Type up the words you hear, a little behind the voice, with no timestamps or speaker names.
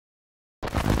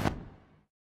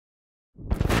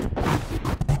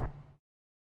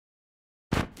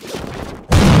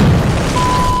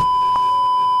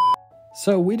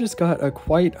So we just got a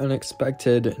quite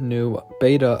unexpected new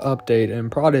beta update in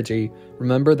Prodigy.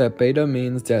 Remember that beta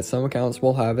means that some accounts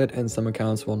will have it and some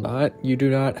accounts will not. You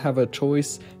do not have a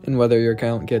choice in whether your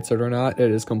account gets it or not. It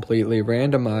is completely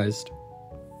randomized.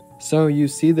 So you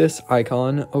see this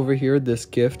icon over here, this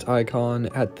gift icon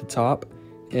at the top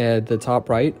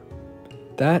right.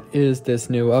 That is this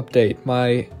new update.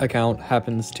 My account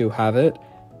happens to have it,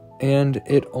 and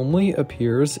it only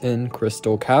appears in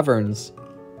Crystal Caverns.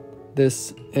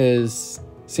 This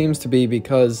seems to be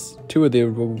because two of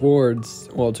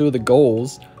the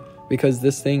goals, because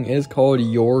this thing is called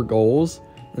Your Goals,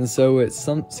 and so it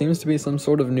seems to be some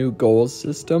sort of new goals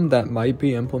system that might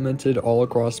be implemented all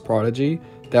across Prodigy.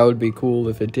 That would be cool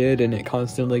if it did and it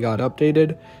constantly got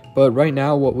updated, but right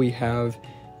now what we have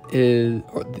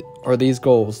are these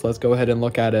goals. Let's go ahead and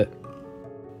look at it.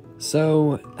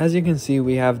 So, as you can see,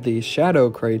 we have the shadow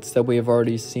crates that we have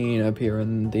already seen appear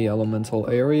in the elemental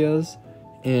areas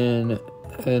in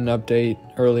an update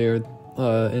earlier in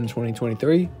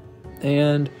 2023,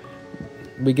 and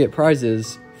we get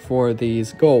prizes for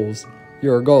these goals,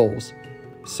 your goals.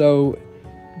 So,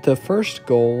 the first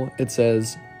goal, it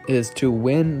says, is to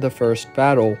win the first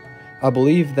battle. I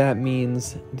believe that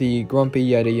means the Grumpy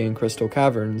Yeti in Crystal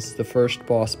Caverns, the first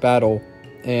boss battle,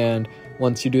 and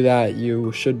once you do that,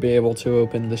 you should be able to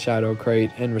open the shadow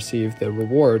crate and receive the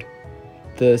reward.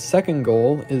 The second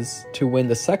goal is to win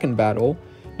the second battle.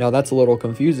 Now that's a little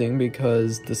confusing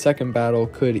because the second battle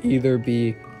could either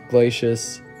be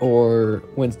Glacius or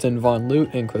Winston Von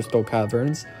Loot in Crystal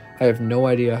Caverns. I have no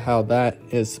idea how that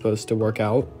is supposed to work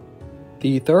out.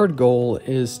 The third goal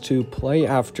is to play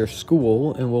after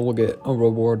school, and we'll get a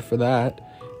reward for that.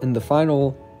 And the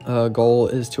final goal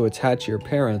is to attach your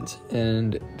parent,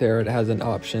 and there it has an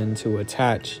option to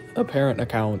attach a parent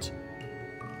account.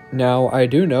 Now I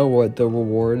do know what the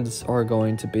rewards are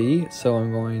going to be, so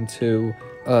I'm going to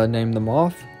name them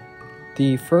off.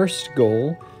 The first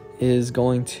goal is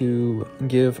going to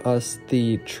give us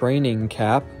the training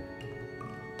cap.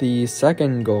 The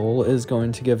second goal is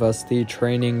going to give us the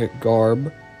training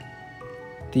garb.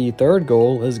 The third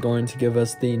goal is going to give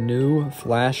us the new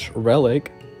Flash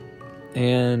Relic.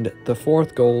 And the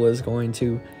fourth goal is going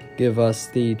to give us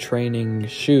the training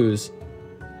shoes.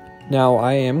 Now,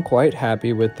 I am quite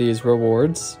happy with these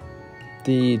rewards.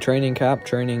 The training cap,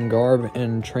 training garb,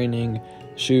 and training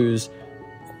shoes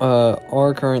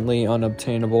are currently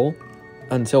unobtainable.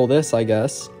 Until this, I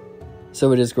guess.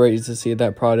 So it is great to see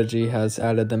that Prodigy has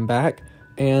added them back.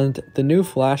 And the new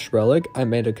Flash Relic, I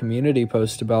made a community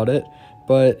post about it,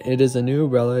 but it is a new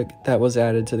relic that was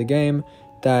added to the game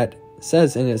that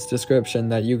says in its description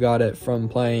that you got it from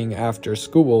playing after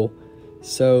school.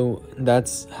 So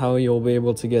that's how you'll be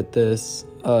able to get this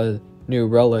new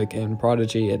relic in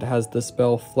Prodigy. It has the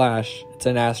spell Flash. It's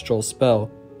an astral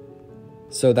spell.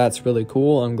 So that's really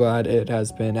cool. I'm glad it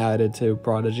has been added to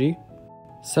Prodigy.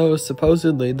 So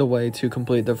supposedly the way to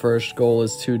complete the first goal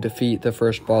is to defeat the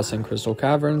first boss in Crystal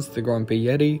Caverns, the Grumpy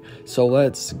Yeti. So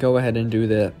let's go ahead and do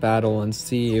that battle and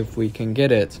see if we can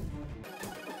get it.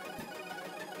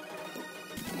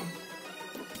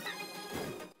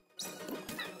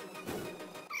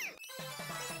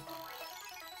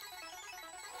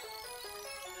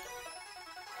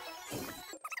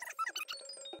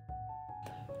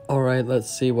 Alright, let's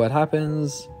see what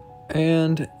happens,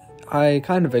 and I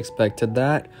kind of expected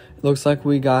that. It looks like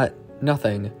we got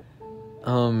nothing.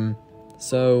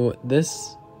 So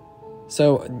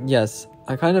yes,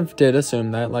 I kind of did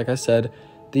assume that. Like I said,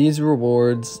 these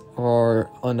rewards are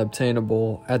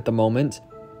unobtainable at the moment.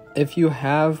 If you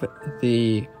have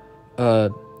the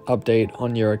update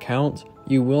on your account,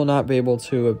 you will not be able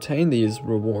to obtain these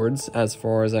rewards, as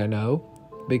far as I know,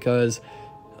 because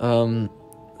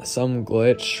some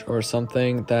glitch or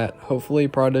something that hopefully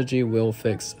Prodigy will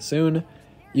fix soon.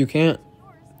 You can't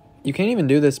even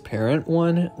do this parent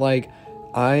one. Like,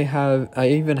 I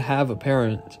even have a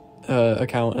parent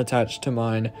account attached to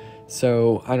mine,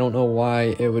 so I don't know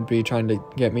why it would be trying to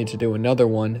get me to do another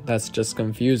one. That's just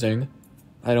confusing.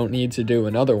 I don't need to do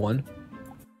another one.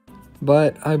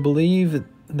 But I believe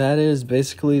that is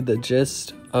basically the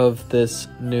gist of this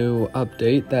new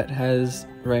update that has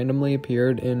randomly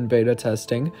appeared in beta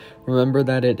testing. Remember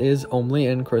that it is only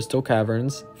in Crystal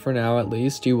Caverns, for now at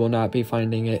least. You will not be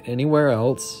finding it anywhere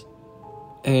else.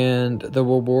 And the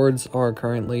rewards are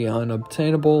currently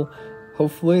unobtainable.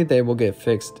 Hopefully they will get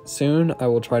fixed soon. I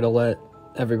will try to let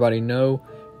everybody know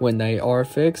when they are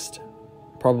fixed,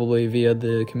 probably via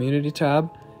the community tab,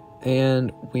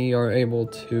 and we are able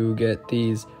to get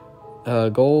these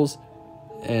goals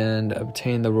and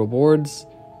obtain the rewards.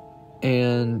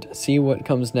 and see what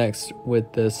comes next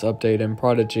with this update in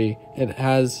Prodigy.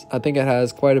 I think it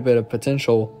has quite a bit of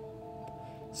potential.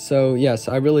 So yes,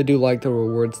 I really do like the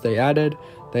rewards they added.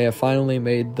 They have finally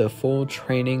made the full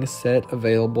training set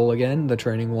available again. The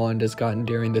training wand is gotten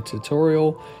during the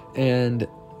tutorial, and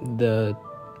the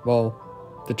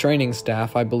training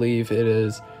staff, I believe it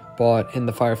is bought in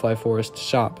the Firefly Forest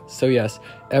shop. So yes,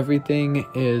 everything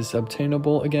is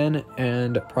obtainable again,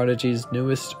 and Prodigy's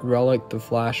newest relic, the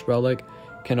Flash Relic,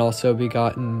 can also be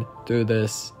gotten through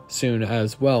this soon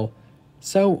as well.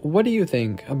 So what do you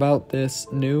think about this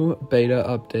new beta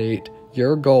update,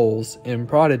 your goals in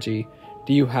Prodigy?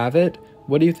 Do you have it?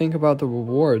 What do you think about the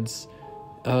rewards?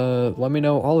 Let me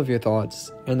know all of your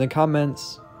thoughts in the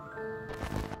comments.